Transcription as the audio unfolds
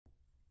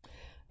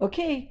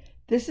Okay,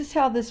 this is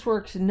how this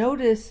works.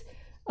 Notice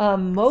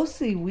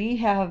mostly we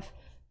have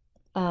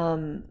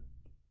um,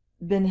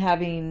 been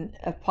having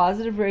a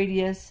positive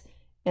radius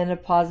and a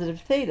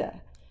positive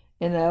theta.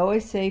 And I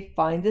always say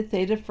find the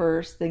theta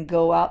first, then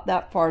go out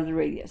that far the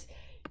radius.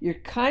 You're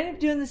kind of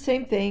doing the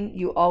same thing.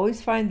 You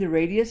always find the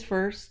radius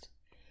first.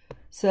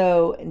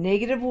 So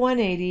negative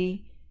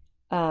 180.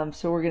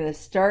 So we're going to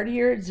start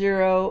here at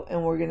 0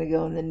 and we're going to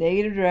go in the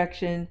negative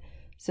direction.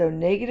 So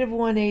negative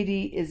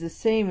 180 is the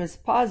same as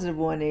positive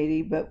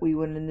 180, but we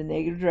went in the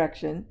negative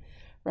direction,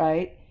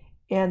 right?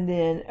 And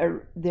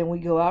then we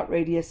go out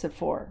radius of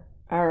 4.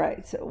 All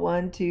right, so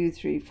 1, 2,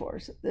 3, 4.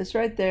 So this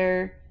right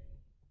there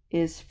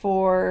is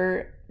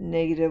 4,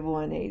 negative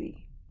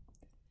 180.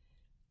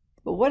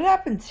 But what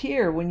happens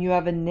here when you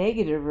have a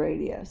negative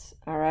radius?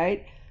 All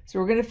right, so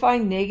we're going to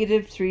find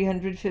negative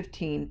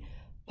 315.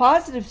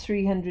 Positive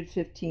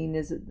 315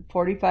 is at the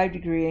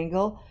 45-degree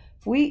angle.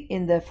 If we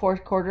in the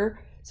fourth quarter,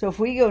 so if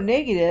we go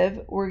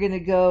negative, we're going to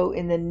go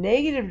in the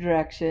negative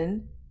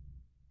direction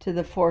to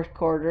the fourth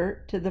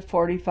quarter to the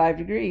 45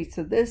 degrees.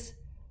 So this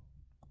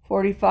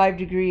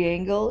 45-degree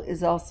angle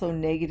is also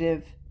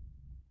negative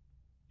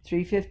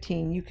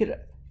 315.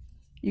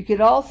 You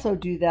could also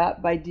do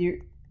that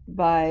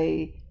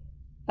by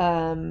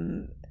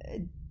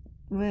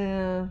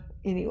well,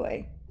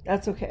 anyway,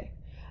 that's okay.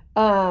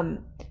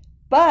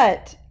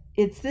 But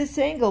it's this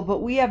angle,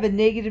 but we have a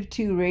negative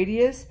 2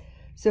 radius.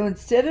 So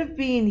instead of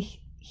being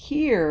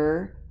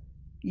here,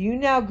 you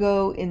now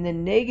go in the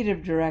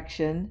negative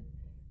direction.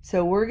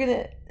 So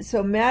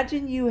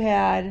imagine you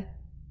had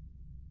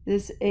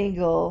this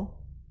angle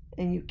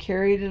and you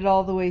carried it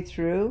all the way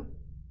through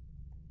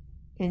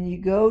and you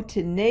go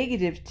to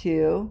negative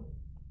 2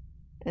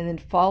 and then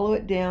follow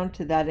it down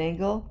to that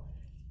angle.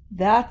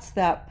 That's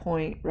that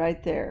point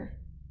right there.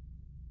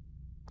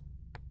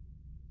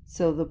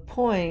 So the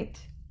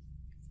point,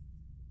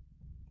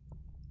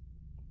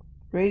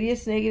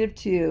 radius negative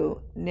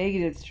 2,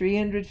 negative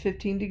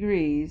 315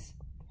 degrees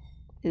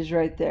is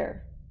right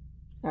there.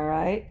 All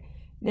right.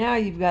 Now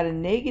you've got a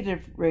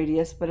negative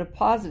radius, but a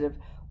positive.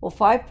 Well,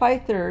 5 pi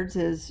thirds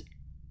is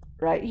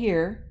right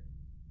here.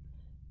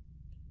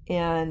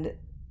 And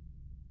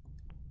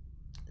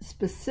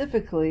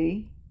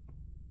specifically,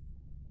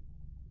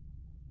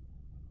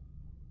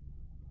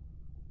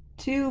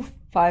 2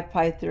 5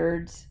 pi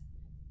thirds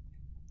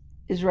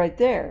is right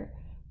there.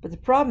 But the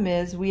problem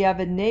is we have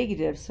a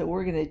negative, so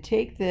we're going to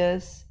take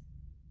this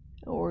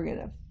and we're going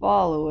to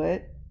follow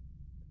it.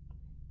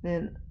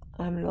 Then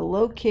I'm going to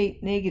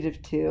locate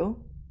negative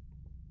 2.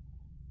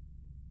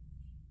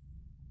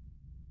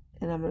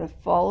 And I'm going to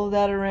follow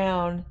that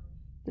around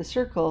the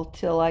circle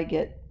till I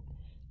get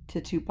to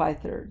 2 pi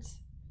thirds.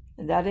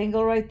 And that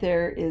angle right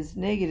there is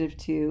negative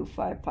 2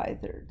 5 pi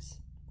thirds.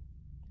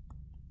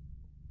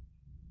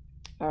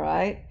 All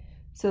right.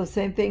 So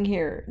same thing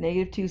here,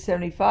 negative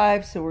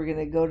 275, so we're going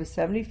to go to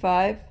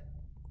 75.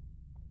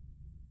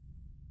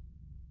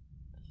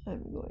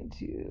 I'm going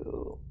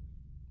to,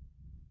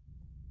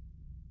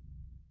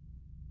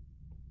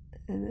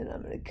 and then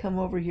I'm going to come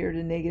over here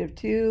to negative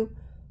 2,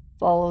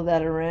 follow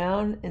that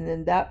around, and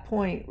then that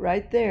point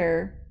right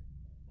there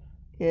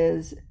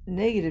is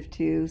negative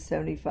 2,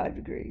 75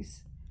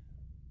 degrees.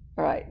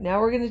 All right, now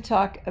we're going to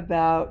talk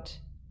about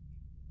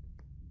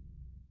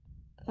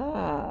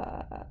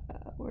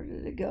where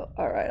did it go?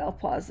 All right, I'll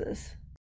pause this.